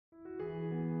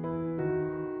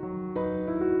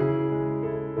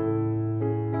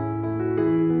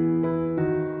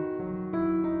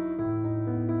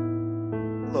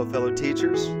fellow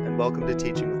teachers, and welcome to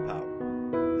Teaching with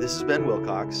Power. This is Ben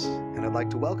Wilcox, and I'd like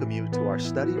to welcome you to our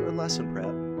study or lesson prep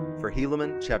for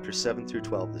Helaman chapters 7 through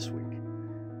 12 this week.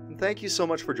 And thank you so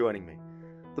much for joining me.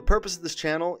 The purpose of this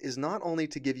channel is not only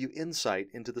to give you insight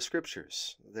into the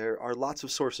scriptures, there are lots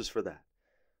of sources for that,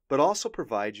 but also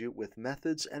provide you with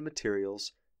methods and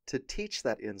materials to teach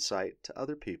that insight to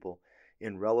other people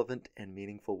in relevant and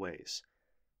meaningful ways,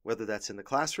 whether that's in the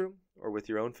classroom or with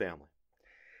your own family.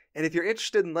 And if you're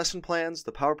interested in lesson plans,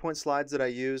 the PowerPoint slides that I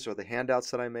use, or the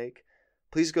handouts that I make,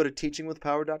 please go to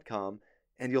teachingwithpower.com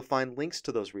and you'll find links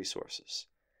to those resources.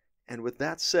 And with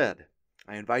that said,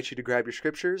 I invite you to grab your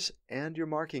scriptures and your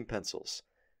marking pencils.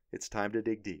 It's time to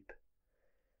dig deep.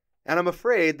 And I'm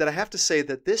afraid that I have to say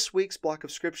that this week's block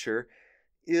of scripture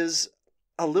is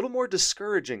a little more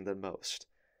discouraging than most,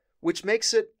 which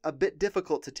makes it a bit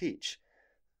difficult to teach.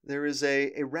 There is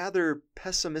a rather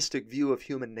pessimistic view of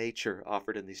human nature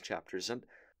offered in these chapters,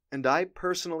 and I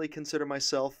personally consider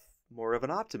myself more of an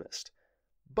optimist.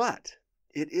 But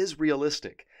it is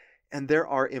realistic, and there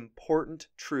are important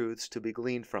truths to be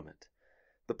gleaned from it.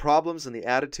 The problems and the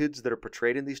attitudes that are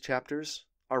portrayed in these chapters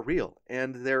are real,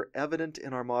 and they're evident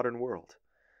in our modern world.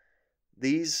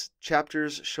 These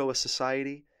chapters show a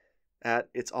society at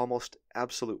its almost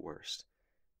absolute worst,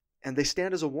 and they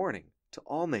stand as a warning to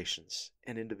all nations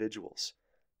and individuals,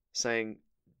 saying,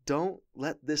 don't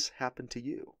let this happen to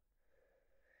you.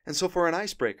 And so for an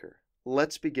icebreaker,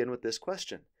 let's begin with this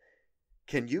question.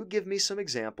 Can you give me some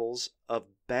examples of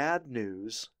bad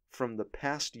news from the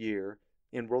past year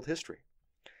in world history?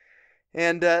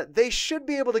 And they should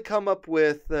be able to come up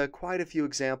with quite a few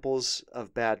examples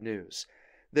of bad news.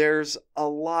 There's a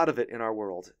lot of it in our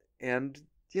world, and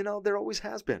there always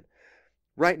has been.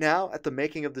 Right now, at the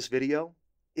making of this video,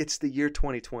 it's the year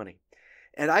 2020,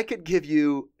 and I could give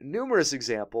you numerous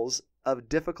examples of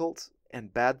difficult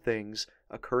and bad things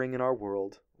occurring in our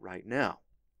world right now.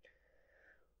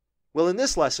 Well, in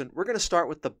this lesson, we're going to start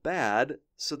with the bad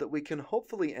so that we can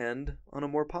hopefully end on a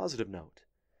more positive note.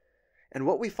 And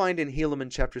what we find in Helaman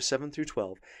chapters 7 through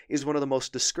 12 is one of the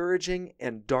most discouraging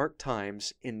and dark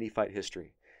times in Nephite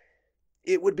history.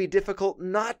 It would be difficult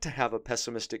not to have a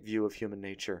pessimistic view of human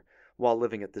nature while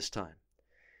living at this time.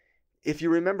 If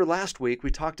you remember last week, we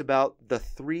talked about the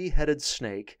three-headed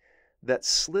snake that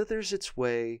slithers its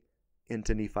way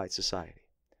into Nephite society.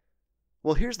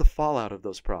 Well, here's the fallout of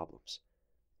those problems.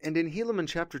 And in Helaman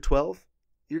chapter 12,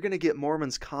 you're going to get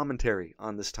Mormon's commentary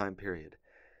on this time period.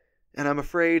 And I'm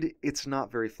afraid it's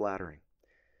not very flattering.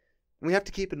 We have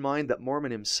to keep in mind that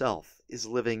Mormon himself is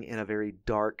living in a very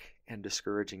dark and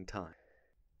discouraging time.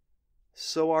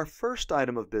 So our first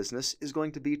item of business is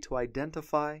going to be to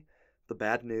identify the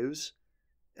bad news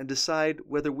and decide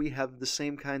whether we have the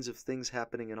same kinds of things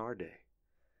happening in our day.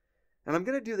 And I'm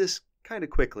going to do this kind of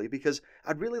quickly because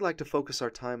I'd really like to focus our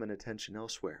time and attention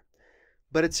elsewhere.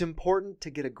 But it's important to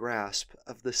get a grasp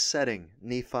of the setting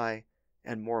Nephi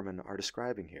and Mormon are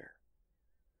describing here.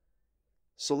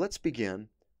 So let's begin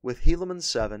with Helaman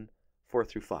 7, 4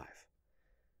 through 5.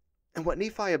 And what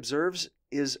Nephi observes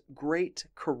is great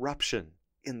corruption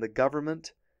in the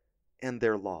government and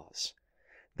their laws.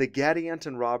 The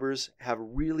Gadianton robbers have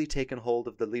really taken hold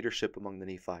of the leadership among the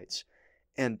Nephites,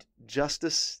 and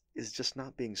justice is just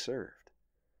not being served.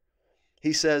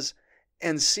 He says,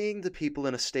 and seeing the people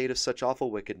in a state of such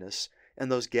awful wickedness,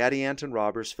 and those Gadianton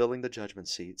robbers filling the judgment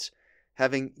seats,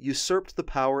 having usurped the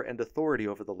power and authority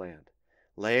over the land,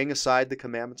 laying aside the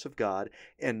commandments of God,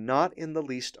 and not in the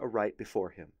least aright before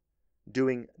him,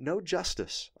 doing no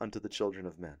justice unto the children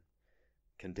of men,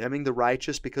 condemning the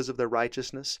righteous because of their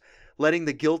righteousness, letting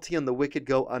the guilty and the wicked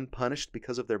go unpunished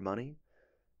because of their money,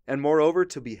 and moreover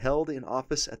to be held in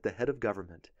office at the head of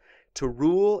government, to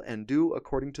rule and do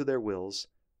according to their wills,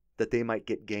 that they might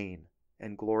get gain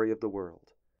and glory of the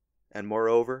world, and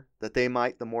moreover that they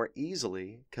might the more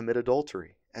easily commit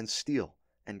adultery and steal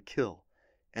and kill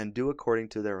and do according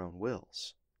to their own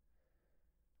wills.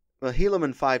 Well,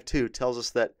 Helaman 5:2 tells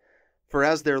us that, for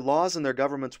as their laws and their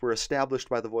governments were established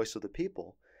by the voice of the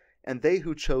people, and they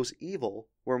who chose evil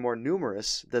were more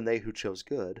numerous than they who chose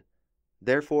good,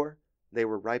 therefore they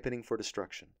were ripening for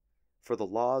destruction, for the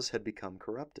laws had become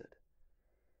corrupted.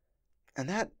 And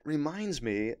that reminds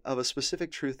me of a specific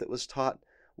truth that was taught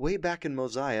way back in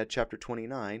Mosiah chapter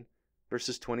 29,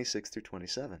 verses 26 through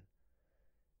 27.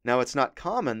 Now it's not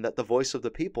common that the voice of the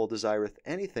people desireth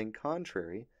anything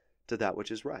contrary to that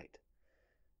which is right.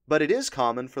 But it is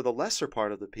common for the lesser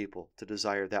part of the people to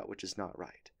desire that which is not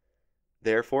right.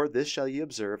 Therefore this shall ye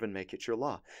observe and make it your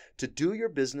law, to do your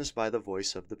business by the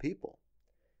voice of the people.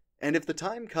 And if the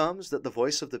time comes that the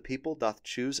voice of the people doth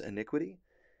choose iniquity,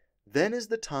 then is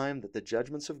the time that the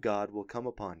judgments of God will come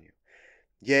upon you.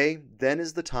 Yea, then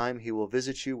is the time he will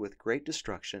visit you with great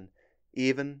destruction,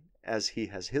 even as he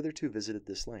has hitherto visited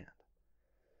this land.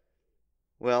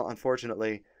 Well,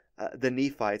 unfortunately, the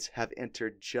Nephites have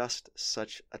entered just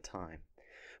such a time,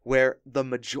 where the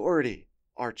majority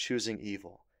are choosing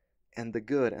evil, and the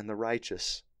good and the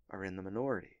righteous are in the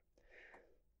minority.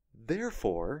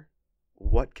 Therefore,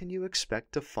 what can you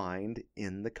expect to find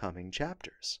in the coming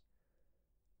chapters?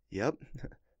 Yep,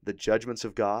 the judgments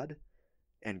of God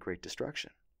and great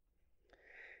destruction.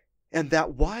 And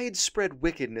that widespread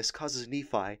wickedness causes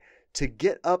Nephi to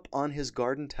get up on his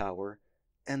garden tower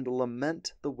and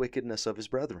lament the wickedness of his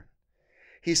brethren.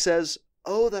 He says,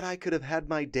 "Oh, that I could have had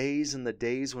my days in the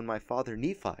days when my father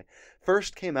Nephi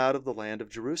first came out of the land of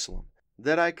Jerusalem,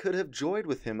 that I could have joyed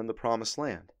with him in the promised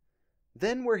land.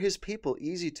 Then were his people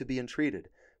easy to be entreated,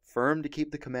 firm to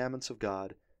keep the commandments of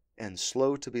God, and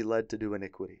slow to be led to do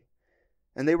iniquity.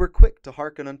 And they were quick to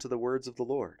hearken unto the words of the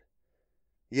Lord.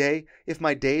 Yea, if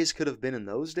my days could have been in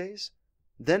those days,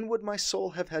 then would my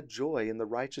soul have had joy in the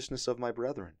righteousness of my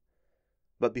brethren.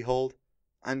 But behold,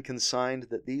 I am consigned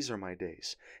that these are my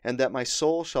days, and that my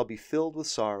soul shall be filled with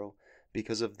sorrow,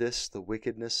 because of this the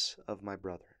wickedness of my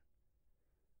brethren."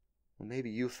 Well, maybe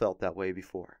you felt that way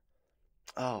before.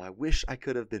 Oh, I wish I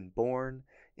could have been born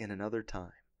in another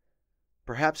time.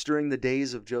 Perhaps during the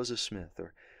days of Joseph Smith,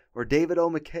 or David O.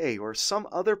 McKay, or some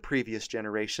other previous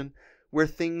generation where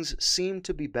things seemed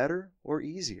to be better or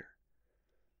easier.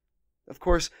 Of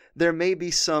course, there may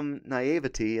be some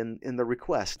naivety in the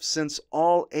request, since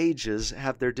all ages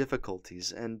have their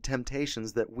difficulties and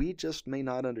temptations that we just may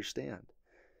not understand.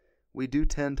 We do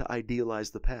tend to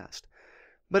idealize the past,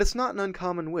 but it's not an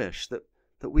uncommon wish that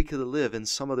we could live in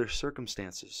some other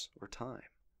circumstances or time.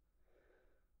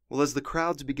 Well, as the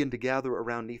crowds begin to gather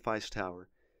around Nephi's tower,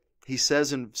 he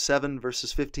says in 7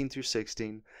 verses 15 through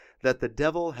 16 that the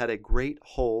devil had a great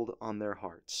hold on their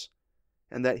hearts,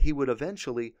 and that he would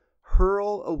eventually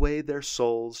hurl away their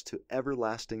souls to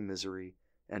everlasting misery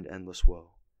and endless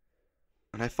woe.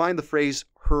 And I find the phrase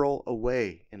 "hurl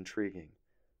away" intriguing.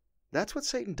 That's what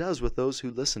Satan does with those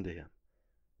who listen to him.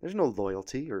 There's no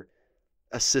loyalty or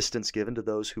assistance given to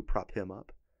those who prop him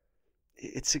up.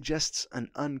 It suggests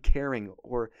an uncaring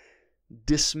or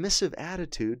dismissive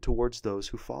attitude towards those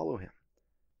who follow him.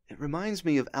 It reminds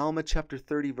me of Alma chapter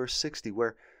 30 verse 60,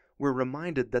 where we're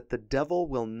reminded that the devil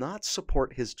will not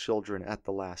support his children at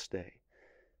the last day,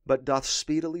 but doth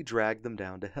speedily drag them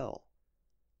down to hell.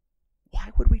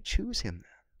 Why would we choose him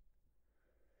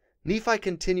then? Nephi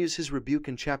continues his rebuke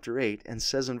in chapter 8 and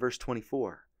says in verse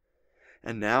 24,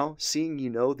 "And now, seeing ye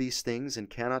know these things and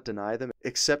cannot deny them,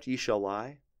 except ye shall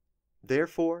lie,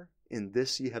 therefore in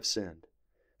this ye have sinned.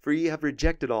 For ye have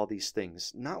rejected all these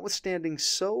things, notwithstanding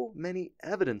so many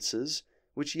evidences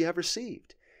which ye have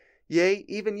received. Yea,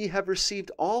 even ye have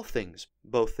received all things,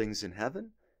 both things in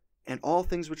heaven and all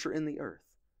things which are in the earth,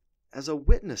 as a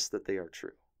witness that they are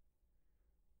true."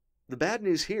 The bad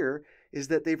news here is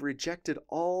that they've rejected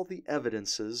all the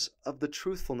evidences of the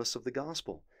truthfulness of the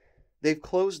gospel. They've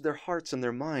closed their hearts and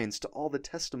their minds to all the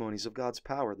testimonies of God's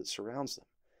power that surrounds them.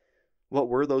 What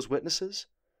were those witnesses?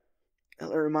 It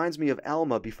reminds me of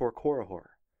Alma before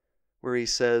Korihor, where he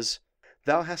says,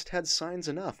 "Thou hast had signs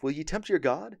enough. Will ye tempt your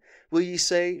God? Will ye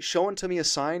say, Show unto me a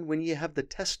sign, when ye have the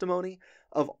testimony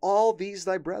of all these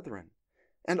thy brethren,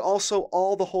 and also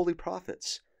all the holy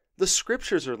prophets? The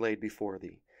scriptures are laid before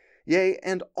thee. Yea,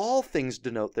 and all things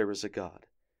denote there is a God.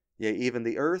 Yea, even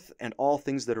the earth, and all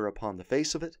things that are upon the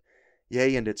face of it.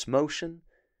 Yea, and its motion.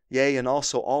 Yea, and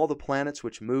also all the planets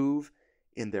which move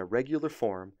in their regular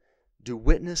form, do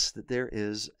witness that there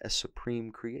is a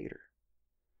supreme Creator."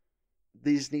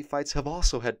 These Nephites have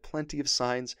also had plenty of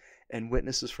signs and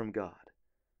witnesses from God.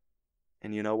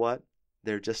 And you know what?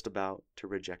 They're just about to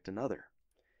reject another.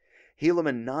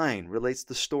 Helaman 9 relates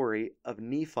the story of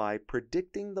Nephi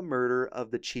predicting the murder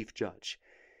of the chief judge.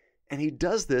 And he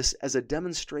does this as a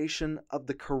demonstration of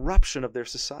the corruption of their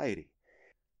society.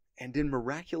 And in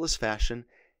miraculous fashion,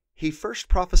 he first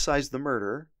prophesies the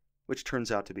murder, which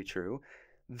turns out to be true,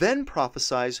 then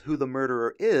prophesies who the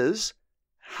murderer is,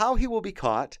 how he will be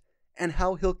caught, and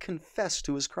how he'll confess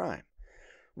to his crime,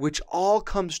 which all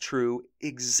comes true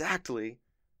exactly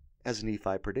as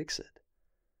Nephi predicts it.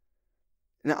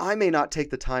 Now, I may not take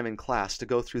the time in class to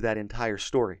go through that entire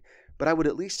story, but I would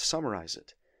at least summarize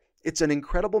it. It's an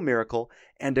incredible miracle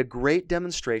and a great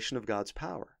demonstration of God's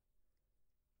power.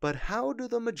 But how do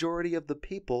the majority of the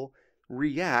people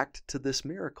react to this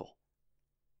miracle?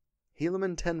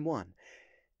 Helaman 10:1.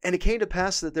 "And it came to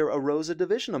pass that there arose a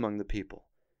division among the people,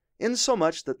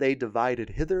 insomuch that they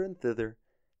divided hither and thither,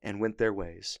 and went their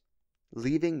ways.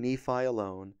 leaving Nephi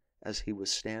alone as he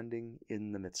was standing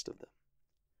in the midst of them.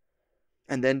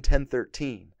 And then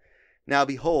 10:13. Now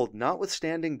behold,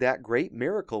 notwithstanding that great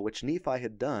miracle which Nephi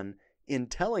had done in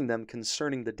telling them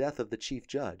concerning the death of the chief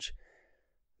judge,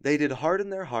 they did harden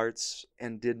their hearts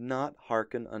and did not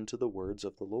hearken unto the words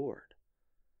of the Lord.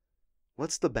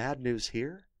 What's the bad news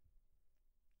here?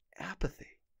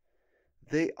 Apathy.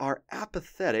 They are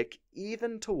apathetic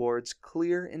even towards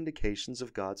clear indications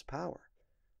of God's power.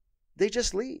 They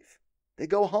just leave. They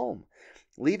go home,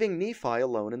 leaving Nephi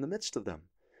alone in the midst of them.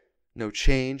 No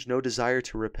change, no desire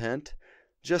to repent.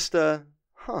 Just that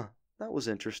was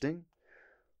interesting.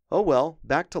 Oh well,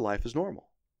 back to life as normal.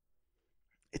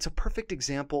 It's a perfect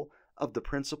example of the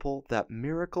principle that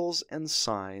miracles and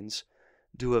signs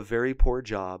do a very poor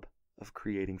job of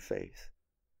creating faith.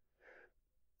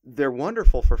 They're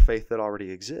wonderful for faith that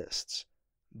already exists,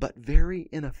 but very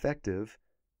ineffective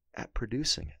at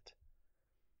producing it.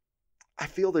 I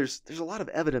feel there's a lot of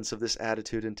evidence of this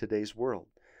attitude in today's world.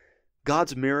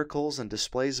 God's miracles and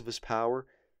displays of His power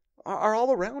are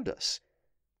all around us,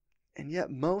 and yet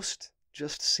most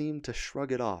just seem to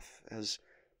shrug it off as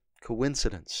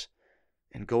coincidence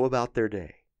and go about their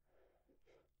day.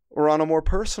 Or on a more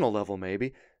personal level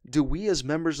maybe, do we as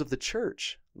members of the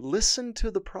church listen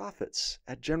to the prophets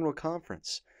at General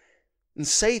Conference and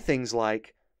say things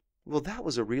like, well, that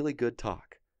was a really good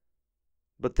talk,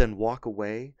 but then walk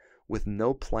away with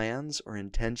no plans or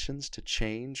intentions to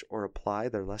change or apply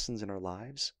their lessons in our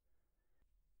lives?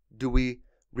 Do we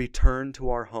return to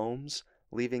our homes,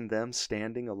 leaving them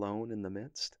standing alone in the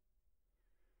midst?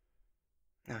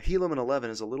 Now, Helaman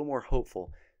 11 is a little more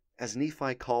hopeful, as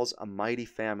Nephi calls a mighty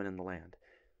famine in the land,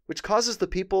 which causes the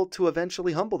people to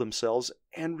eventually humble themselves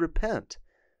and repent.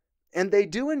 And they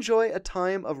do enjoy a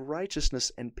time of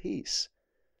righteousness and peace.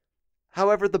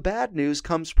 However, the bad news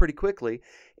comes pretty quickly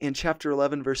in chapter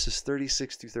 11, verses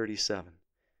 36 through 37.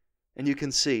 And you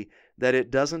can see that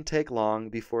it doesn't take long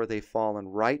before they've fallen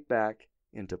right back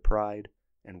into pride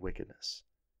and wickedness.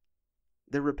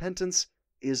 Their repentance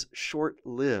is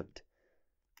short-lived,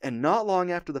 and not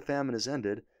long after the famine is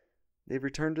ended, they've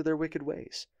returned to their wicked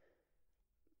ways.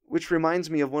 Which reminds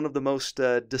me of one of the most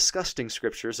disgusting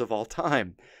scriptures of all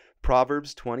time,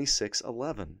 Proverbs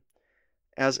 26:11.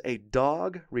 As a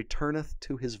dog returneth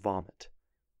to his vomit,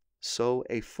 so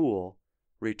a fool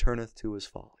returneth to his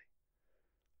folly.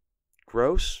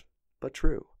 Gross, but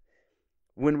true.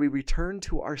 When we return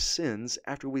to our sins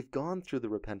after we've gone through the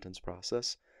repentance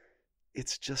process,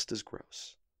 it's just as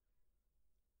gross.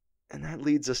 And that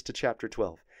leads us to chapter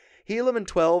 12. Helaman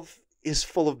 12 is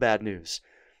full of bad news.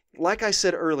 Like I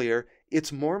said earlier,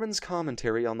 it's Mormon's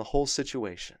commentary on the whole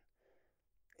situation.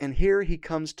 And here he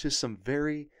comes to some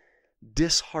very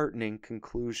disheartening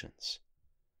conclusions.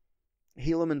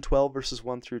 Helaman 12 verses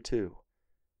 1 through 2.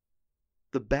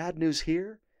 The bad news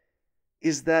here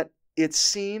is that it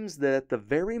seems that at the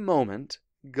very moment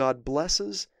God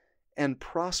blesses and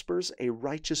prospers a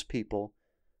righteous people,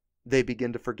 they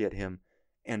begin to forget Him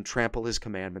and trample His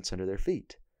commandments under their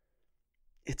feet.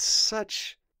 It's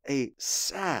such a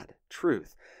sad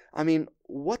truth. I mean,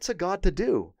 what's a God to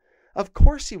do? Of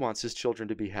course He wants His children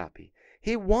to be happy.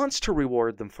 He wants to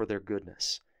reward them for their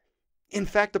goodness. In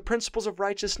fact, the principles of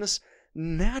righteousness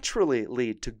naturally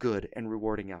lead to good and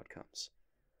rewarding outcomes.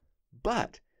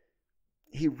 But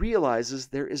He realizes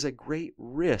there is a great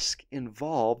risk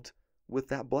involved with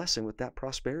that blessing, with that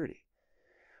prosperity.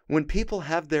 When people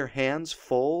have their hands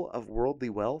full of worldly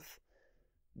wealth,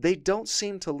 they don't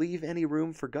seem to leave any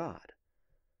room for God.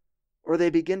 Or they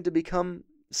begin to become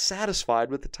satisfied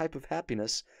with the type of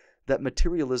happiness that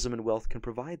materialism and wealth can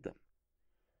provide them.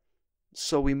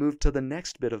 So we move to the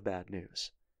next bit of bad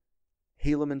news.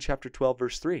 Helaman chapter 12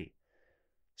 verse 3.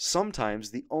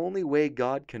 Sometimes the only way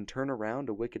God can turn around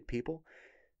a wicked people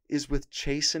is with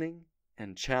chastening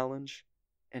and challenge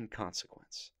and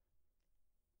consequence.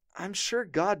 I'm sure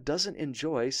God doesn't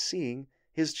enjoy seeing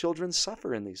His children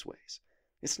suffer in these ways.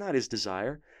 It's not His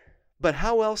desire. But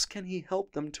how else can He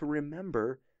help them to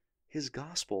remember His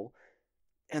gospel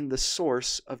and the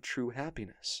source of true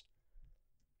happiness?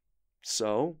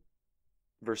 So,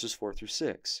 verses 4 through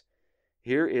 6.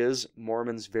 Here is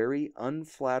Mormon's very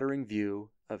unflattering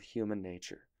view of human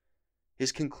nature.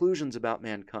 His conclusions about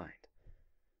mankind.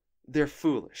 They're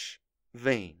foolish,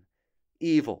 vain,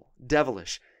 evil,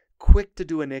 devilish, quick to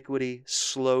do iniquity,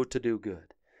 slow to do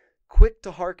good, quick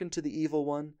to hearken to the evil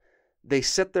one. They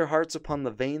set their hearts upon the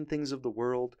vain things of the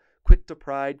world, quick to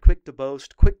pride, quick to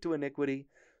boast, quick to iniquity,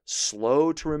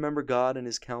 slow to remember God and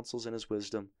His counsels and His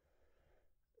wisdom.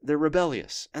 They're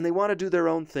rebellious, and they want to do their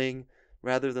own thing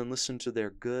rather than listen to their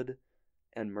good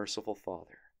and merciful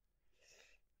Father.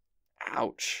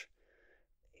 Ouch!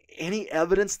 Any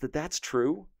evidence that that's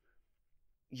true?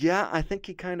 Yeah, I think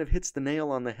he kind of hits the nail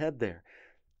on the head there.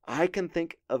 I can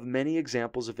think of many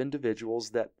examples of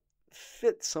individuals that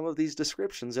fit some of these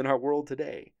descriptions in our world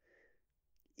today.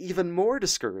 Even more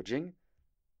discouraging,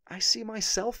 I see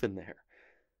myself in there.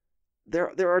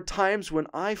 There are times when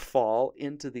I fall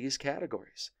into these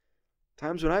categories.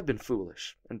 Times when I've been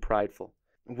foolish and prideful.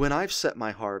 When I've set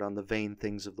my heart on the vain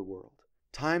things of the world.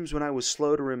 Times when I was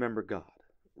slow to remember God,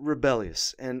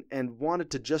 rebellious, and wanted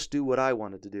to just do what I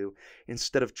wanted to do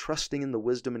instead of trusting in the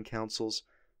wisdom and counsels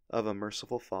of a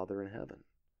merciful Father in heaven.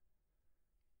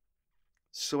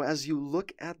 So as you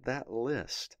look at that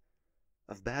list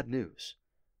of bad news,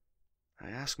 I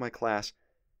ask my class,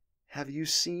 have you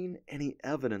seen any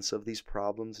evidence of these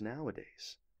problems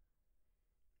nowadays?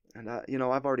 And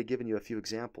I've already given you a few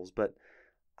examples, but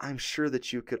I'm sure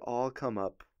that you could all come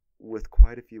up with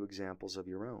quite a few examples of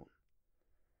your own.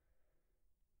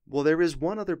 Well, there is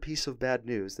one other piece of bad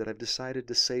news that I've decided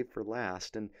to save for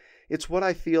last, and it's what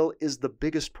I feel is the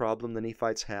biggest problem the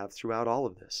Nephites have throughout all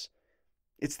of this.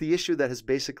 It's the issue that has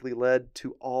basically led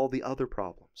to all the other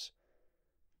problems.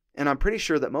 And I'm pretty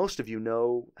sure that most of you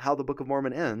know how the Book of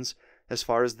Mormon ends as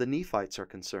far as the Nephites are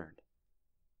concerned.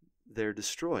 They're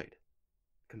destroyed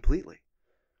completely.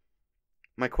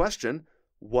 My question,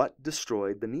 what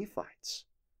destroyed the Nephites?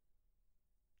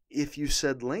 If you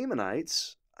said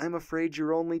Lamanites, I'm afraid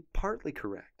you're only partly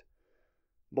correct.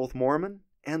 Both Mormon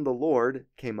and the Lord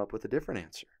came up with a different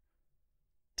answer.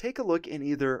 Take a look in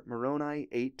either Moroni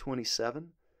 8:27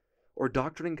 or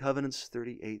Doctrine and Covenants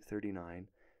 38:39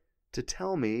 to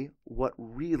tell me what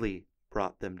really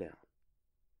brought them down.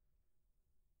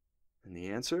 And the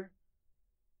answer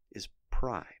is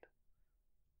pride.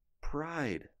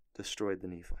 Pride destroyed the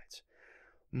Nephites.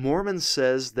 Mormon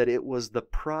says that it was the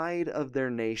pride of their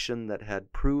nation that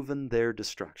had proven their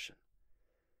destruction.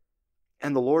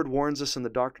 And the Lord warns us in the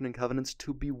Doctrine and Covenants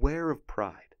to beware of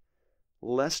pride,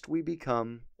 lest we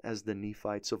become as the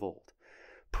Nephites of old.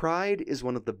 Pride is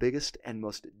one of the biggest and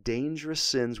most dangerous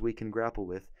sins we can grapple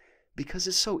with because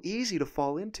it's so easy to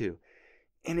fall into,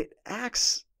 and it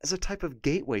acts as a type of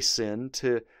gateway sin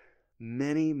to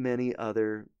many, many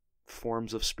other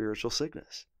forms of spiritual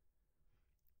sickness.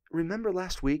 Remember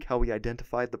last week how we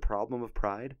identified the problem of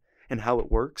pride and how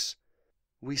it works?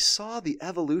 We saw the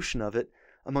evolution of it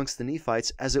amongst the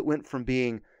Nephites as it went from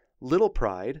being little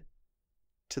pride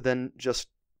to then just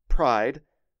pride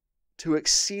to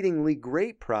exceedingly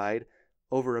great pride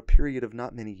over a period of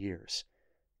not many years,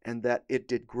 and that it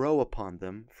did grow upon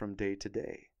them from day to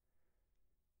day.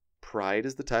 Pride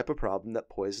is the type of problem that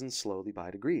poisons slowly by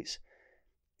degrees.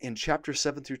 In chapters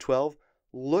 7 through 12,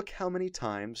 look how many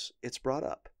times it's brought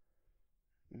up.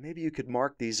 Maybe you could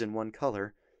mark these in one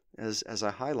color as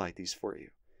I highlight these for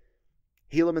you.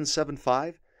 Helaman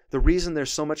 7:5, the reason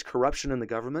there's so much corruption in the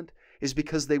government is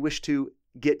because they wish to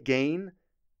get gain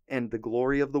and the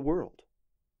glory of the world.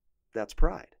 That's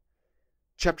pride.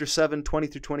 Chapter 7, 20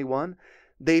 through 21,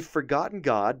 they've forgotten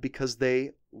God because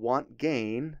they want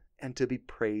gain and to be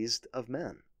praised of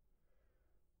men.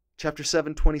 Chapter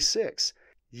 7, 26,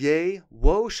 yea,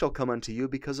 woe shall come unto you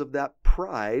because of that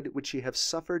pride which ye have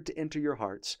suffered to enter your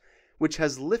hearts, which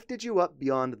has lifted you up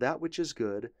beyond that which is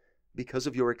good, because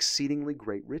of your exceedingly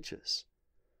great riches.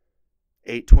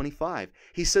 8:25,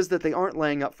 he says that they aren't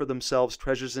laying up for themselves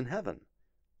treasures in heaven.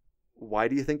 Why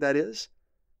do you think that is?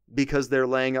 Because they're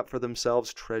laying up for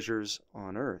themselves treasures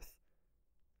on earth,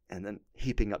 and then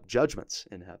heaping up judgments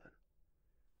in heaven.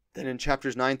 Then in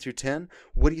chapters 9 through 10,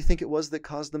 what do you think it was that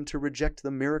caused them to reject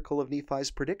the miracle of Nephi's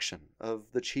prediction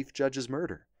of the chief judge's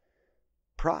murder?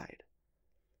 Pride.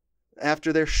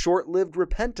 After their short-lived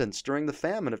repentance during the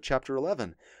famine of chapter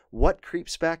 11, what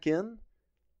creeps back in?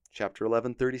 Chapter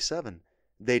 11:37,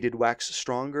 they did wax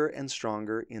stronger and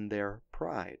stronger in their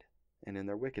pride and in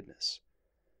their wickedness.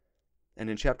 And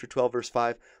in chapter 12, verse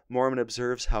 5, Mormon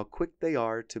observes how quick they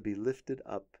are to be lifted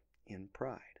up in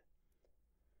pride.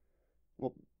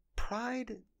 Well,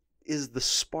 pride is the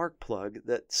spark plug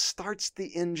that starts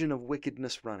the engine of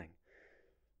wickedness running.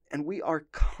 And we are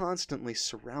constantly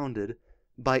surrounded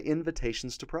by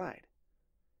invitations to pride.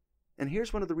 And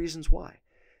here's one of the reasons why.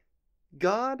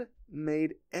 God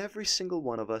made every single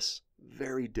one of us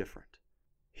very different.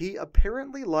 He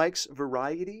apparently likes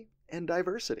variety and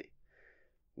diversity.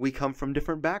 We come from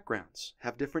different backgrounds,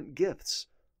 have different gifts,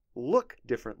 look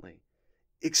differently,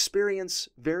 experience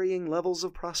varying levels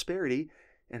of prosperity,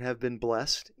 and have been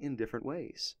blessed in different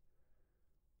ways.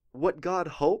 What God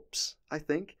hopes, I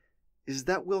think, is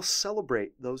that we'll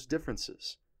celebrate those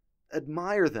differences,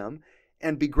 admire them,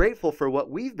 and be grateful for what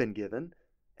we've been given,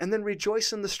 and then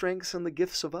rejoice in the strengths and the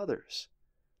gifts of others.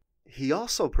 He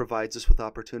also provides us with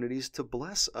opportunities to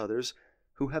bless others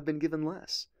who have been given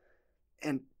less.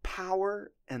 And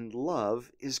power and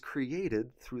love is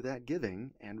created through that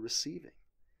giving and receiving.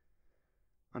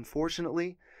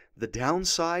 Unfortunately, the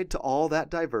downside to all that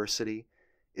diversity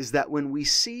is that when we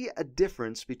see a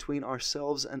difference between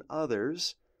ourselves and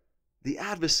others, the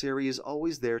adversary is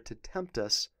always there to tempt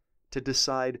us to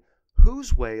decide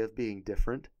whose way of being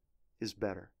different is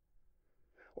better.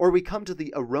 Or we come to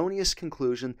the erroneous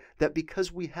conclusion that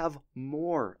because we have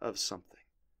more of something,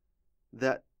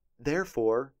 that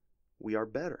therefore we are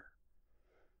better.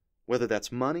 Whether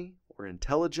that's money or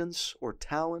intelligence or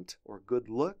talent or good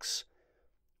looks,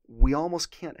 we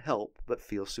almost can't help but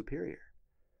feel superior.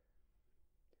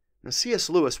 Now, C.S.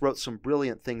 Lewis wrote some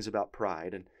brilliant things about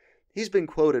pride, and he's been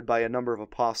quoted by a number of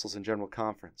apostles in General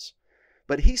Conference.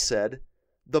 But he said,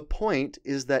 "The point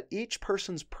is that each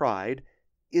person's pride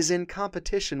is in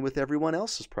competition with everyone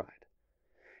else's pride.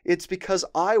 It's because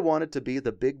I wanted to be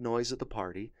the big noise at the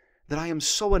party that I am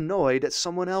so annoyed at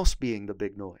someone else being the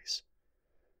big noise."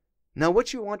 Now,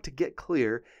 what you want to get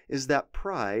clear is that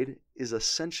pride is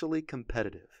essentially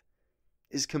competitive,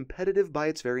 is competitive by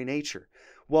its very nature,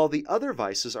 while the other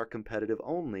vices are competitive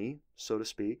only, so to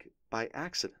speak, by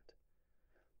accident.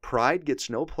 Pride gets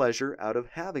no pleasure out of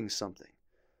having something,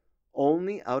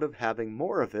 only out of having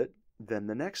more of it than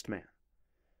the next man.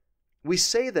 We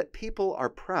say that people are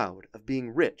proud of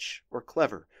being rich or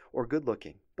clever or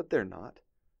good-looking, but they're not.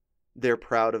 They're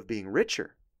proud of being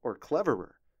richer or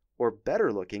cleverer or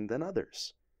better-looking than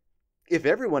others. If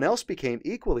everyone else became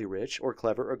equally rich or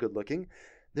clever or good-looking,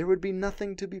 there would be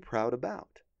nothing to be proud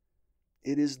about.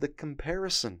 It is the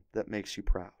comparison that makes you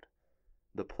proud,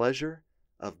 the pleasure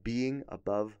of being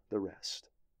above the rest.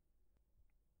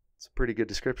 It's a pretty good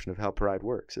description of how pride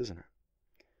works, isn't it?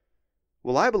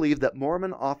 Well, I believe that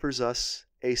Mormon offers us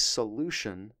a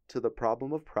solution to the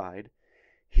problem of pride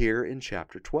here in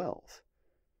chapter 12.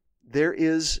 There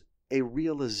is a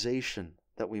realization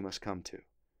that we must come to.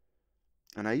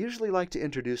 And I usually like to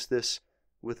introduce this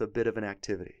with a bit of an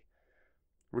activity.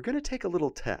 We're going to take a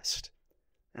little test,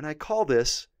 and I call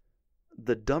this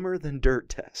the dumber than dirt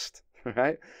test. All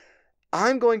right?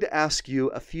 I'm going to ask you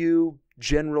a few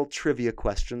general trivia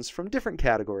questions from different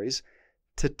categories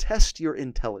to test your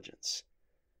intelligence.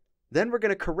 Then we're going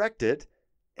to correct it,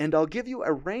 and I'll give you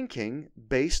a ranking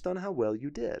based on how well you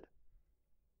did.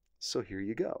 So here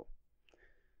you go.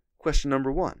 Question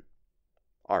number 1.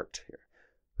 Art here.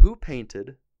 Who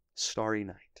painted Starry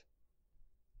Night?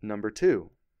 Number 2.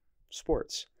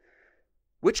 Sports.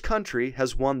 Which country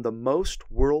has won the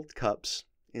most World Cups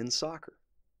in soccer?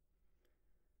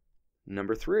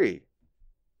 Number 3.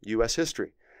 U.S.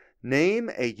 history. Name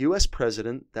a U.S.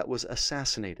 president that was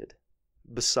assassinated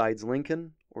besides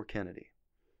Lincoln or Kennedy.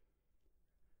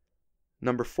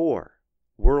 Number 4.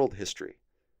 World history.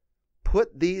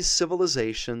 Put these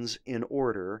civilizations in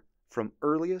order from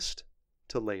earliest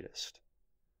to latest.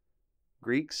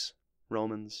 Greeks,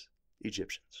 Romans,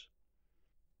 Egyptians.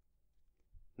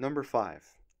 Number 5.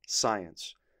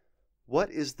 Science.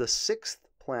 What is the 6th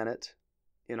planet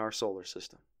in our solar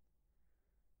system?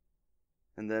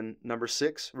 And then number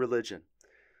 6, religion.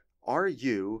 Are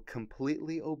you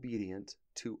completely obedient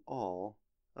to all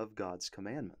of God's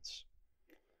commandments?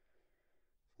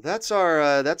 That's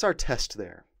our test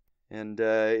there. And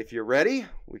if you're ready,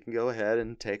 we can go ahead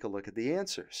and take a look at the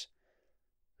answers.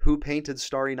 Who painted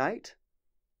Starry Night?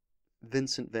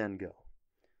 Vincent van Gogh.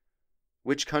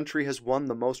 Which country has won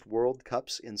the most World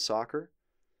Cups in soccer?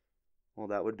 Well,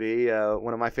 that would be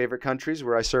one of my favorite countries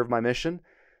where I serve my mission,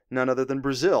 none other than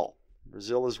Brazil.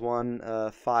 Brazil has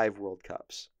won 5 World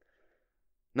Cups.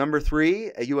 Number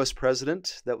 3, a U.S.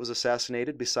 president that was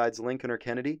assassinated besides Lincoln or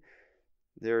Kennedy.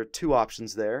 There are 2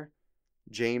 options there,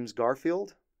 James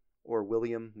Garfield or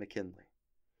William McKinley.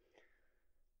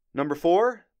 Number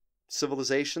 4,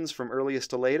 civilizations from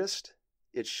earliest to latest.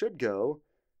 It should go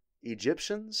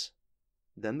Egyptians,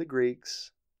 then the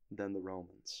Greeks, then the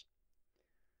Romans.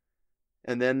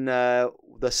 And then the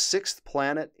 6th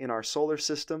planet in our solar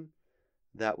system,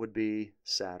 that would be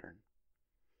Saturn.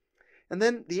 And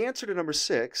then the answer to number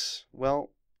 6,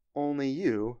 well, only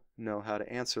you know how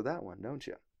to answer that one, don't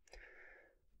you?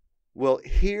 Well,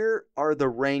 here are the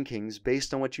rankings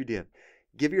based on what you did.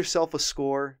 Give yourself a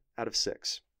score out of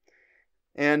 6.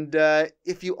 And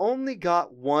if you only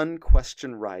got 1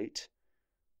 question right,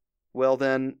 well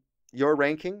then, your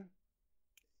ranking,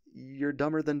 you're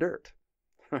dumber than dirt.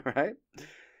 All right?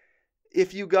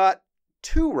 If you got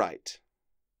 2 right,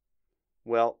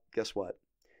 well, guess what?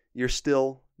 You're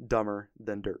still dumber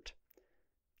than dirt.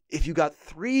 If you got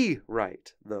 3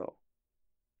 right, though,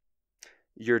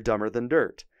 you're dumber than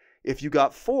dirt. If you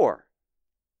got 4,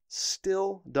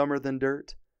 still dumber than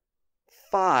dirt.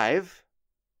 5,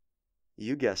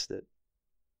 you guessed it,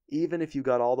 even if you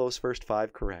got all those first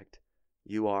 5 correct,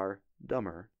 you are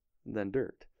dumber than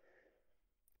dirt.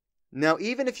 Now,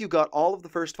 even if you got all of the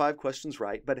first 5 questions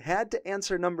right, but had to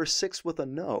answer number 6 with a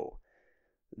no,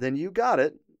 then you got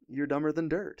it, you're dumber than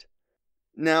dirt.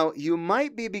 Now, you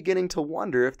might be beginning to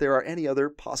wonder if there are any other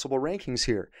possible rankings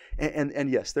here. And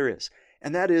yes, there is.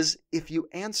 And that is if you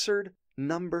answered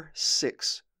number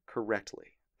 6 correctly.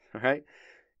 All right?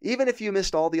 Even if you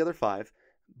missed all the other 5,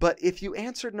 but if you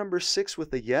answered number 6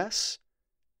 with a yes,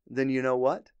 then you know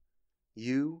what?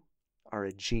 You are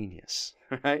a genius.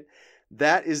 All right?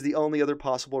 That is the only other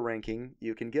possible ranking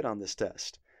you can get on this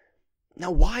test.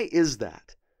 Now, why is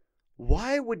that?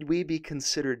 Why would we be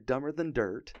considered dumber than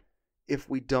dirt if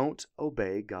we don't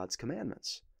obey God's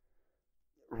commandments?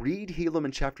 Read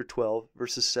Helaman chapter 12,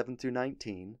 verses 7 through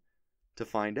 19 to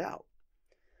find out.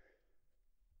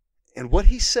 And what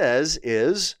he says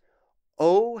is,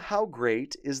 "Oh, how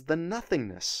great is the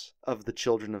nothingness of the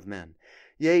children of men!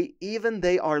 Yea, even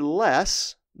they are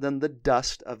less than the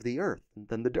dust of the earth,"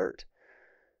 than the dirt.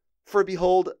 "For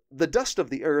behold, the dust of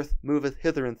the earth moveth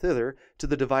hither and thither to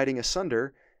the dividing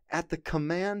asunder at the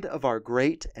command of our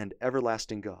great and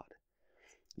everlasting God.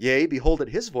 Yea, behold, at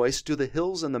his voice do the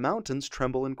hills and the mountains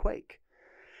tremble and quake.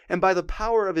 And by the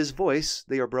power of his voice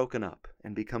they are broken up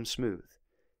and become smooth,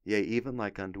 yea, even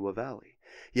like unto a valley.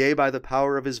 Yea, by the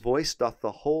power of his voice doth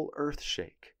the whole earth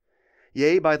shake.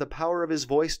 Yea, by the power of his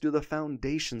voice do the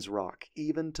foundations rock,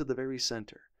 even to the very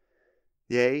center.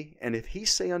 Yea, and if he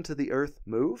say unto the earth,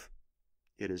 Move,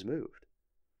 it is moved."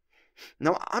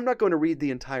 Now, I'm not going to read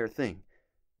the entire thing,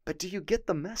 but do you get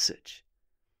the message?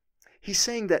 He's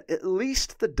saying that at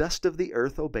least the dust of the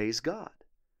earth obeys God.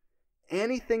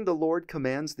 Anything the Lord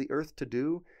commands the earth to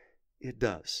do, it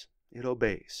does. It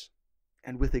obeys,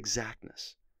 and with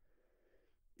exactness.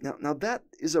 Now that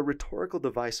is a rhetorical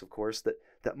device, of course,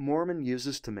 that Mormon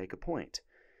uses to make a point.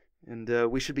 And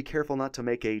we should be careful not to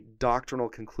make a doctrinal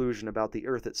conclusion about the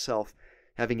earth itself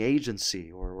having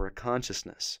agency or a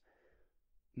consciousness.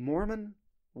 Mormon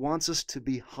wants us to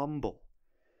be humble.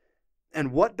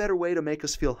 And what better way to make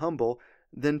us feel humble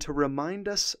than to remind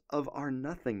us of our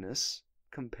nothingness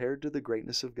compared to the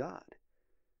greatness of God?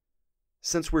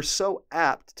 Since we're so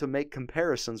apt to make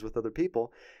comparisons with other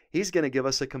people, he's going to give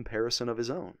us a comparison of his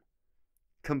own.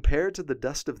 Compared to the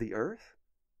dust of the earth,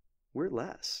 we're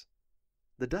less.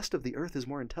 The dust of the earth is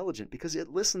more intelligent because it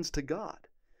listens to God.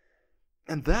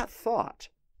 And that thought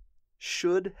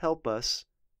should help us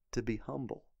to be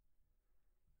humble.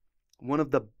 One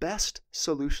of the best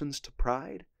solutions to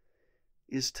pride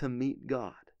is to meet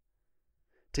God,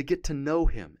 to get to know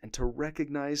him and to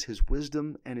recognize his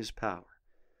wisdom and his power.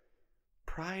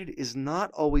 Pride is not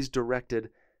always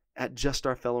directed at just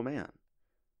our fellow man,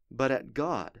 but at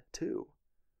God too.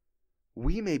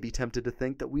 We may be tempted to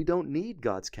think that we don't need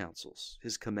God's counsels,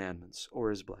 his commandments, or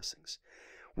his blessings.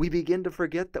 We begin to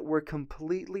forget that we're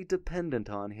completely dependent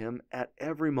on him at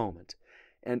every moment,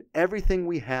 and everything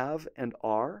we have and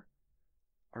are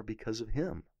because of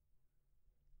him.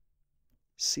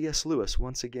 C.S. Lewis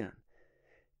once again.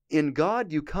 In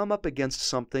God you come up against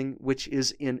something which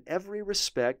is in every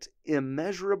respect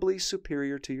immeasurably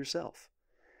superior to yourself.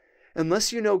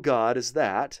 Unless you know God as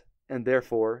that, and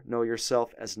therefore know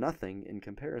yourself as nothing in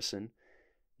comparison,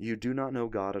 you do not know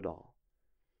God at all.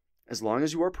 As long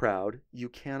as you are proud, you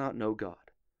cannot know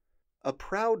God. A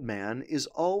proud man is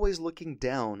always looking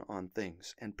down on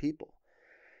things and people.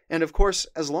 And of course,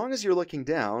 as long as you're looking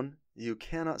down, you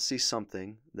cannot see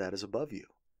something that is above you.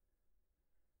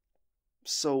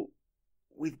 So,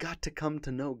 we've got to come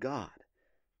to know God.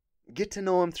 Get to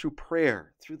know him through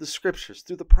prayer, through the scriptures,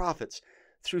 through the prophets,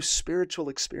 through spiritual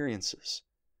experiences.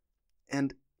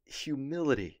 And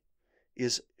humility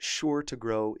is sure to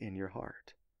grow in your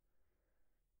heart.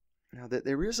 Now,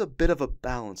 there is a bit of a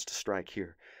balance to strike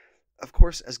here. Of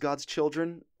course, as God's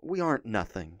children, we aren't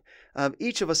nothing.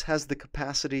 Each of us has the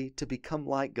capacity to become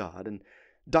like God, and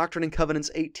Doctrine and Covenants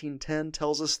 18:10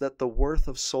 tells us that the worth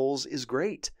of souls is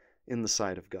great in the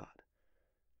sight of God.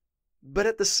 But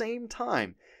at the same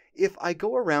time, if I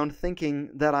go around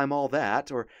thinking that I'm all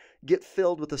that, or get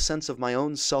filled with a sense of my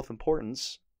own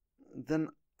self-importance, then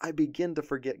I begin to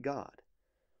forget God.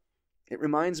 It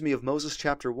reminds me of Moses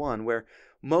chapter 1, where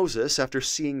Moses, after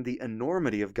seeing the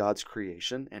enormity of God's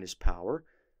creation and his power,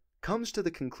 comes to the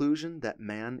conclusion that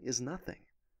man is nothing.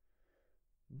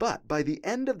 But by the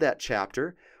end of that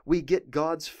chapter, we get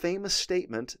God's famous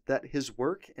statement that his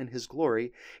work and his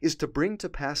glory is to bring to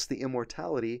pass the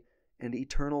immortality and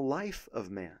eternal life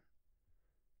of man.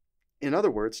 In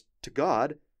other words, to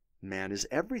God, man is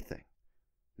everything.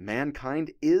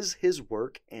 Mankind is his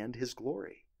work and his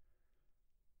glory.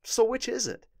 So which is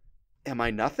it? Am I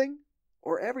nothing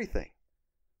or everything?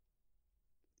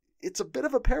 It's a bit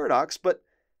of a paradox, but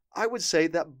I would say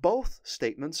that both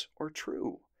statements are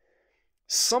true.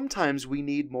 Sometimes we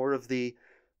need more of the,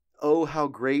 "Oh, how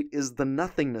great is the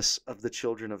nothingness of the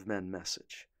children of men"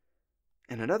 message.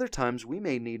 And at other times we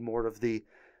may need more of the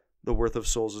worth of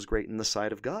souls is great in the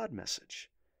sight of God"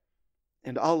 message.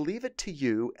 And I'll leave it to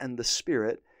you and the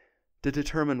Spirit to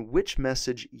determine which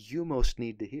message you most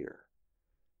need to hear.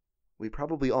 We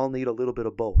probably all need a little bit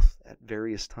of both at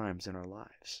various times in our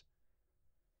lives.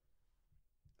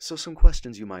 So some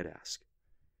questions you might ask.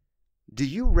 Do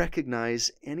you recognize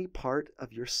any part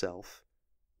of yourself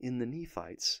in the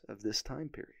Nephites of this time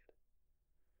period?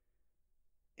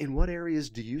 In what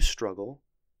areas do you struggle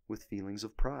with feelings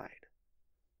of pride?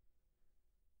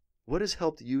 What has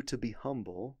helped you to be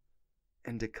humble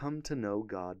and to come to know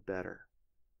God better?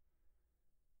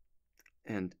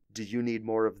 And do you need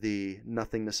more of the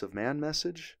nothingness of man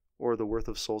message or the worth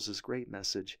of souls is great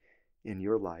message in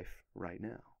your life right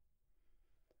now?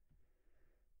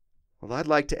 Well, I'd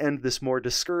like to end this more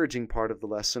discouraging part of the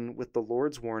lesson with the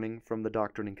Lord's warning from the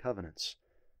Doctrine and Covenants.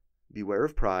 Beware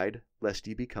of pride, lest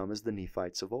ye become as the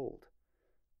Nephites of old.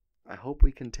 I hope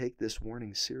we can take this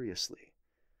warning seriously.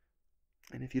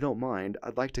 And if you don't mind,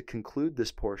 I'd like to conclude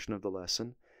this portion of the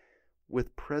lesson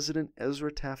with President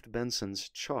Ezra Taft Benson's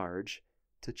charge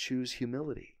to choose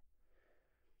humility.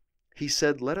 He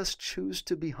said, "Let us choose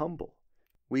to be humble.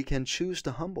 We can choose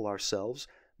to humble ourselves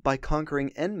by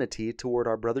conquering enmity toward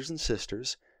our brothers and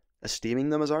sisters, esteeming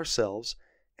them as ourselves,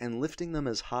 and lifting them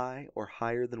as high or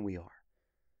higher than we are.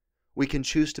 We can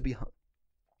choose to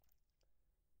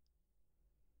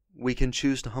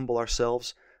humble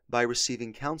ourselves by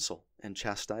receiving counsel and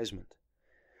chastisement.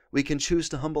 We can choose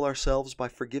to humble ourselves by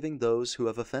forgiving those who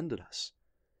have offended us.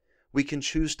 We can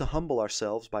choose to humble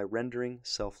ourselves by rendering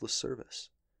selfless service.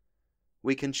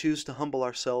 We can choose to humble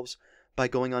ourselves by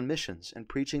going on missions and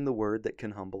preaching the word that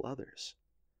can humble others.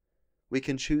 We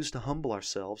can choose to humble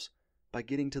ourselves by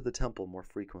getting to the temple more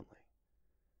frequently.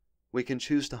 We can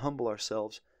choose to humble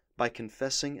ourselves by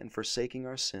confessing and forsaking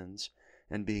our sins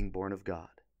and being born of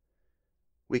God.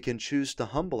 We can choose to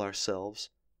humble ourselves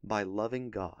by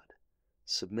loving God,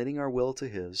 submitting our will to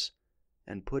His,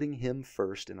 and putting Him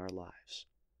first in our lives.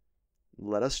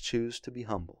 Let us choose to be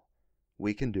humble.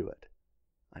 We can do it.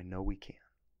 I know we can."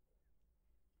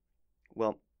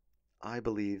 Well, I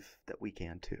believe that we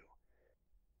can too.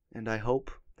 And I hope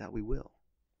that we will.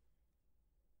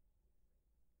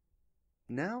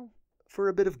 Now, for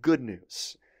a bit of good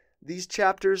news. These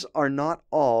chapters are not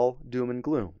all doom and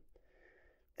gloom.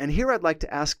 And here I'd like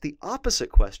to ask the opposite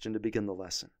question to begin the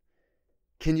lesson.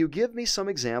 Can you give me some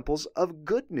examples of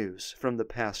good news from the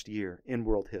past year in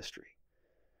world history?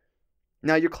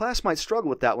 Now, your class might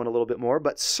struggle with that one a little bit more,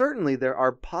 but certainly there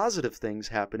are positive things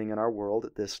happening in our world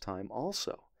at this time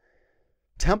also.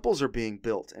 Temples are being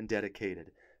built and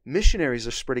dedicated. Missionaries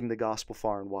are spreading the gospel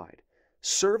far and wide.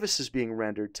 Service is being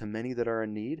rendered to many that are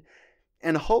in need.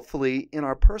 And hopefully, in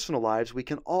our personal lives, we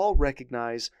can all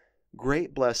recognize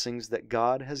great blessings that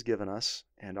God has given us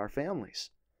and our families.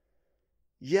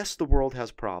 Yes, the world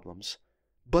has problems,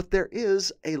 but there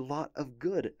is a lot of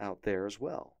good out there as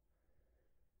well.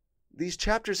 These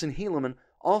chapters in Helaman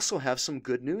also have some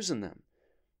good news in them.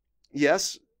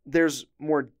 Yes, there's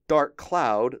more dark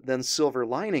cloud than silver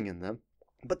lining in them,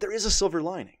 but there is a silver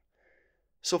lining.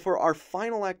 So for our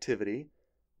final activity,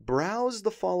 browse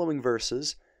the following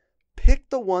verses, pick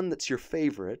the one that's your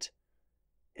favorite,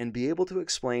 and be able to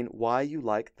explain why you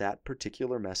like that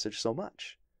particular message so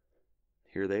much.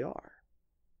 Here they are.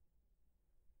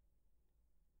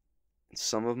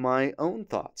 Some of my own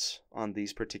thoughts on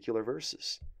these particular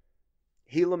verses.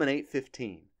 Helaman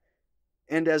 8:15.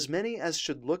 "And as many as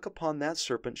should look upon that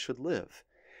serpent should live.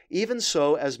 Even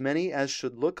so, as many as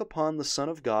should look upon the Son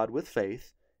of God with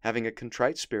faith, having a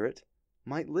contrite spirit,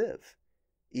 might live,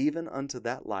 even unto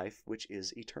that life which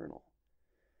is eternal."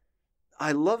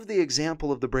 I love the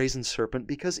example of the brazen serpent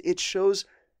because it shows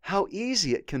how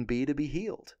easy it can be to be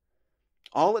healed.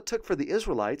 All it took for the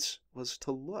Israelites was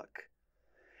to look.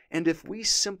 And if we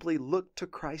simply look to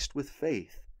Christ with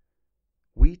faith,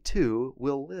 we too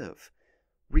will live,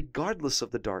 regardless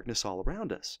of the darkness all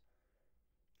around us.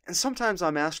 And sometimes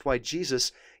I'm asked why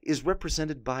Jesus is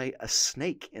represented by a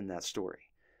snake in that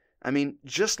story. I mean,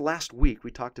 just last week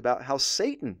we talked about how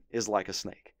Satan is like a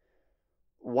snake.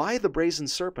 Why the brazen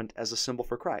serpent as a symbol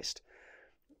for Christ?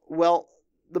 Well,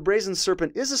 the brazen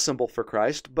serpent is a symbol for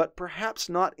Christ, but perhaps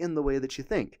not in the way that you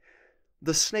think.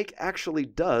 The snake actually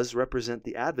does represent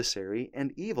the adversary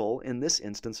and evil in this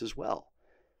instance as well.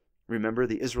 Remember,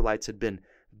 the Israelites had been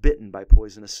bitten by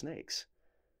poisonous snakes.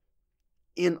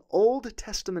 In Old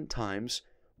Testament times,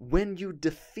 when you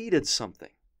defeated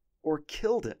something or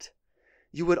killed it,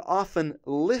 you would often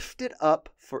lift it up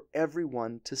for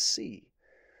everyone to see,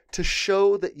 to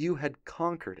show that you had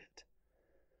conquered it.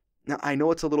 Now, I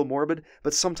know it's a little morbid,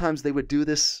 but sometimes they would do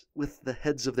this with the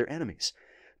heads of their enemies.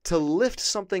 To lift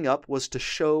something up was to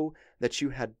show that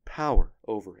you had power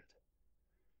over it.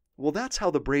 Well, that's how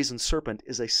the brazen serpent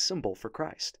is a symbol for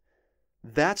Christ.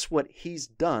 That's what he's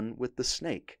done with the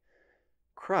snake.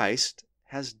 Christ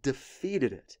has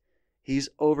defeated it. He's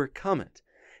overcome it.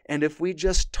 And if we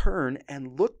just turn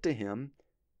and look to him,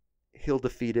 he'll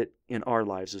defeat it in our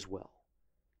lives as well.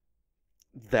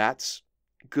 That's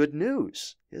good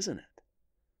news, isn't it?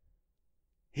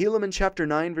 Helaman chapter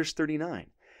 9, verse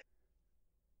 39.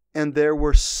 And there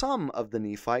were some of the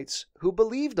Nephites who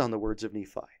believed on the words of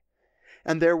Nephi.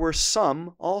 And there were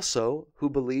some also who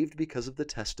believed because of the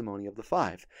testimony of the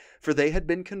 5, for they had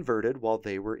been converted while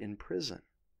they were in prison.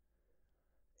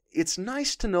 It's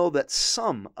nice to know that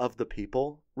some of the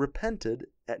people repented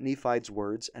at Nephi's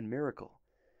words and miracle.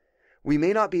 We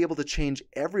may not be able to change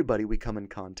everybody we come in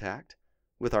contact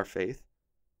with our faith,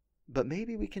 but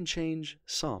maybe we can change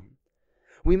some.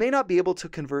 We may not be able to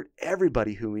convert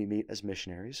everybody who we meet as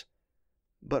missionaries,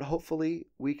 but hopefully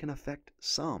we can affect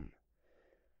some.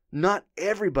 Not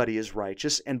everybody is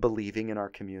righteous and believing in our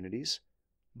communities,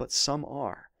 but some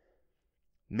are.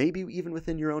 Maybe even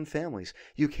within your own families,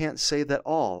 you can't say that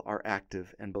all are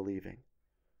active and believing.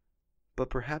 But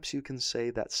perhaps you can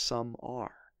say that some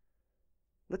are.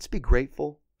 Let's be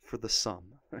grateful for the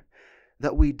some,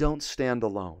 that we don't stand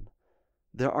alone.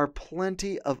 There are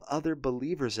plenty of other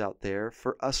believers out there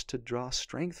for us to draw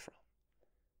strength from.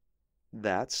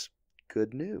 That's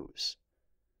good news.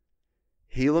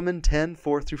 Helaman 10,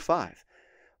 4-5.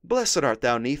 Blessed art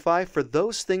thou, Nephi, for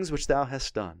those things which thou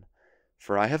hast done.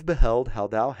 For I have beheld how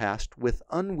thou hast with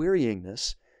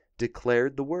unwearyingness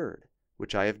declared the word,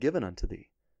 which I have given unto thee,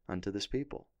 unto this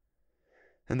people.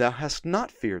 And thou hast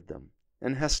not feared them,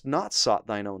 and hast not sought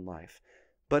thine own life,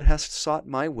 but hast sought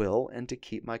my will, and to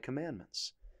keep my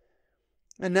commandments.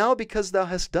 And now because thou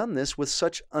hast done this with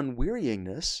such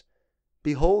unwearyingness,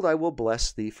 behold, I will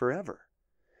bless thee forever.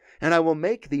 And I will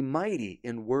make thee mighty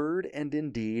in word and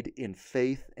in deed, in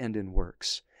faith and in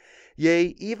works.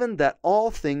 Yea, even that all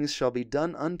things shall be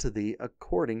done unto thee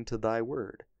according to thy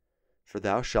word. For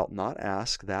thou shalt not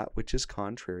ask that which is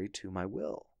contrary to my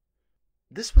will.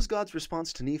 This was God's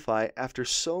response to Nephi after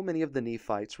so many of the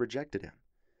Nephites rejected him.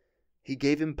 He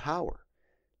gave him power,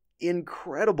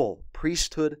 incredible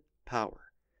priesthood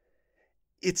power.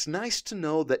 It's nice to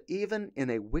know that even in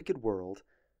a wicked world,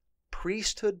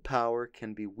 priesthood power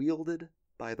can be wielded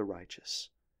by the righteous.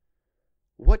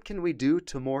 What can we do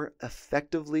to more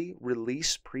effectively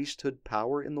release priesthood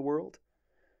power in the world?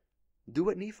 Do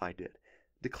what Nephi did.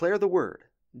 Declare the word.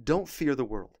 Don't fear the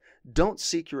world. Don't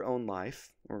seek your own life,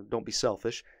 or don't be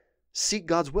selfish. Seek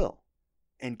God's will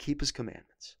and keep his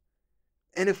commandments.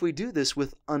 And if we do this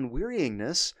with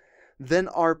unwearyingness, then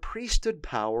our priesthood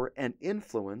power and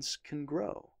influence can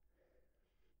grow.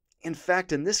 In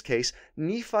fact, in this case,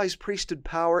 Nephi's priesthood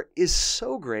power is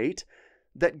so great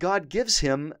that God gives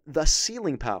him the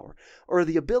sealing power, or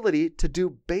the ability to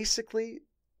do basically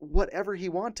whatever he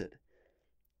wanted.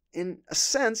 In a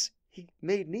sense, he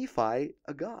made Nephi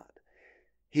a god.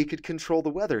 He could control the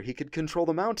weather. He could control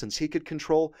the mountains. He could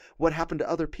control what happened to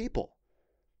other people.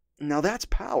 Now that's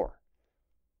power.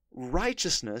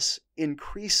 Righteousness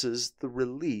increases the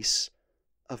release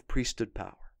of priesthood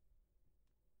power.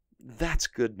 That's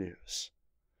good news.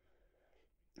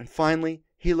 And finally,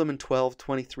 Helaman 12,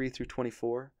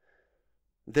 23-24.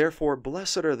 Therefore,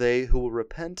 blessed are they who will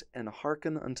repent and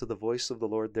hearken unto the voice of the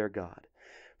Lord their God.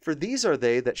 For these are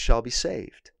they that shall be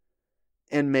saved.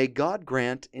 And may God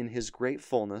grant in his great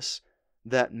fullness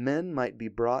that men might be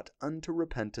brought unto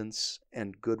repentance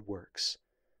and good works,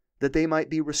 that they might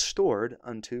be restored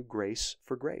unto grace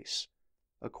for grace,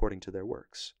 according to their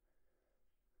works.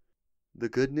 The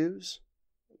good news?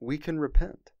 We can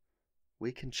repent.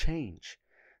 We can change.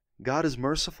 God is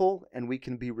merciful, and we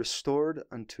can be restored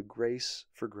unto grace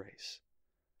for grace.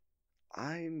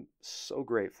 I'm so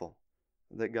grateful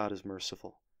that God is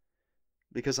merciful,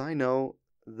 because I know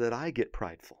that I get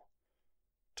prideful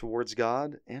towards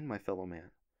God and my fellow man.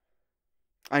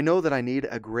 I know that I need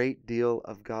a great deal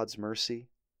of God's mercy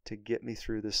to get me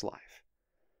through this life.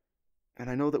 And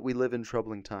I know that we live in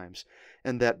troubling times,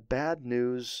 and that bad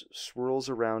news swirls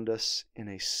around us in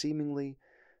a seemingly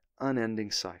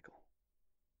unending cycle.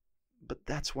 But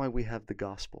that's why we have the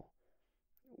gospel,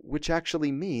 which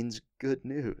actually means good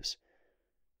news.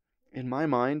 In my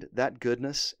mind, that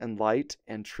goodness and light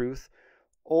and truth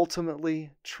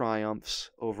ultimately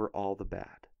triumphs over all the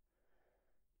bad.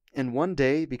 And one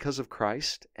day, because of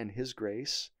Christ and His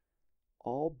grace,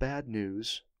 all bad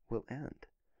news will end.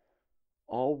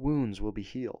 All wounds will be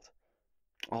healed,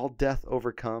 all death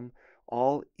overcome,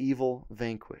 all evil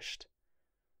vanquished.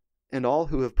 And all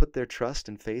who have put their trust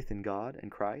and faith in God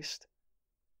and Christ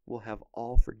will have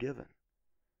all forgiven.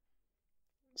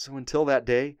 So until that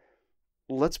day,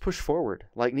 let's push forward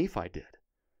like Nephi did.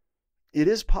 It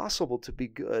is possible to be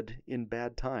good in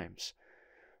bad times,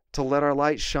 to let our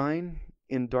light shine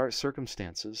in dark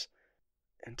circumstances,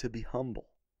 and to be humble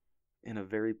in a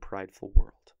very prideful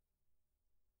world.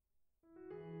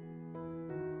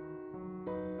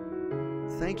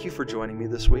 Thank you for joining me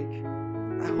this week.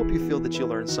 I hope you feel that you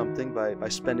learned something by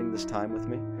spending this time with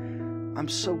me. I'm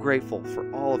so grateful for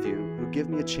all of you who give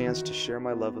me a chance to share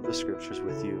my love of the Scriptures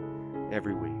with you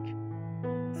every week.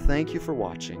 Thank you for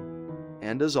watching,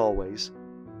 and as always,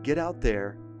 get out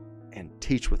there and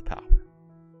teach with power.